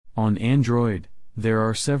On Android, there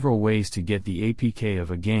are several ways to get the APK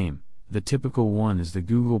of a game. The typical one is the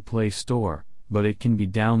Google Play Store, but it can be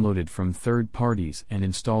downloaded from third parties and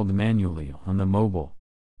installed manually on the mobile.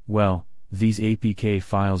 Well, these APK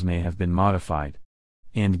files may have been modified.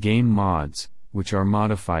 And game mods, which are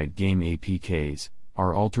modified game APKs,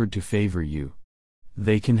 are altered to favor you.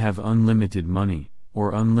 They can have unlimited money,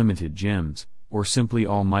 or unlimited gems, or simply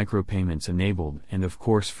all micropayments enabled and of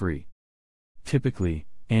course free. Typically,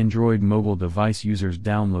 Android mobile device users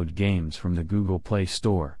download games from the Google Play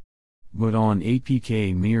Store. But on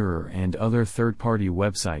APK Mirror and other third-party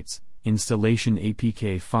websites, installation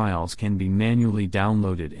APK files can be manually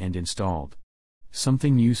downloaded and installed.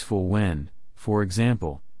 Something useful when, for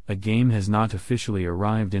example, a game has not officially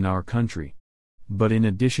arrived in our country. But in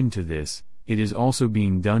addition to this, it is also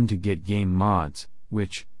being done to get game mods,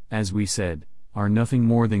 which, as we said, are nothing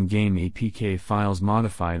more than game APK files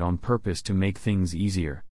modified on purpose to make things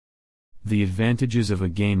easier. The advantages of a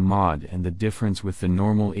game mod and the difference with the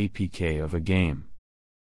normal APK of a game.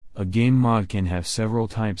 A game mod can have several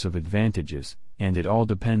types of advantages, and it all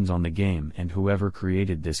depends on the game and whoever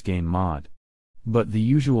created this game mod. But the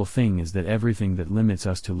usual thing is that everything that limits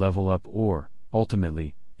us to level up or,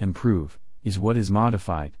 ultimately, improve, is what is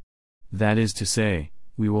modified. That is to say,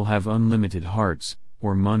 we will have unlimited hearts,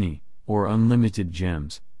 or money, or unlimited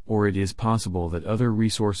gems, or it is possible that other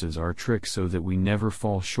resources are tricked so that we never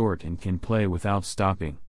fall short and can play without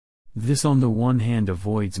stopping. This on the one hand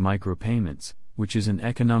avoids micropayments, which is an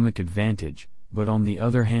economic advantage, but on the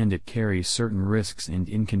other hand it carries certain risks and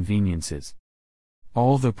inconveniences.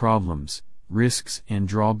 All the problems, risks and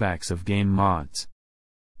drawbacks of game mods.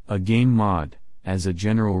 A game mod, as a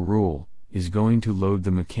general rule, is going to load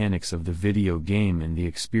the mechanics of the video game and the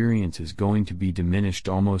experience is going to be diminished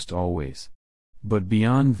almost always. But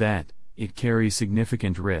beyond that, it carries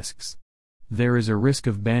significant risks. There is a risk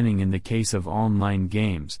of banning in the case of online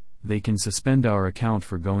games. They can suspend our account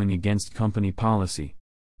for going against company policy.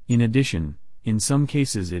 In addition, in some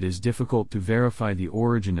cases it is difficult to verify the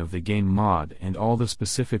origin of the game mod and all the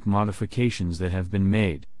specific modifications that have been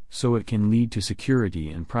made, so it can lead to security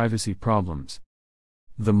and privacy problems.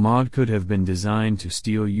 The mod could have been designed to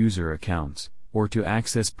steal user accounts, or to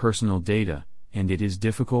access personal data, and it is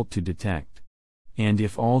difficult to detect. And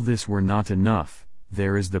if all this were not enough,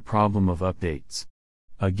 there is the problem of updates.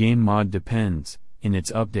 A game mod depends, in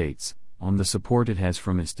its updates, on the support it has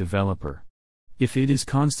from its developer. If it is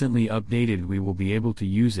constantly updated we will be able to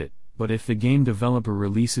use it, but if the game developer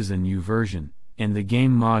releases a new version, and the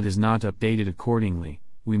game mod is not updated accordingly,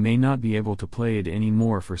 we may not be able to play it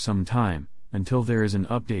anymore for some time, until there is an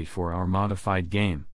update for our modified game.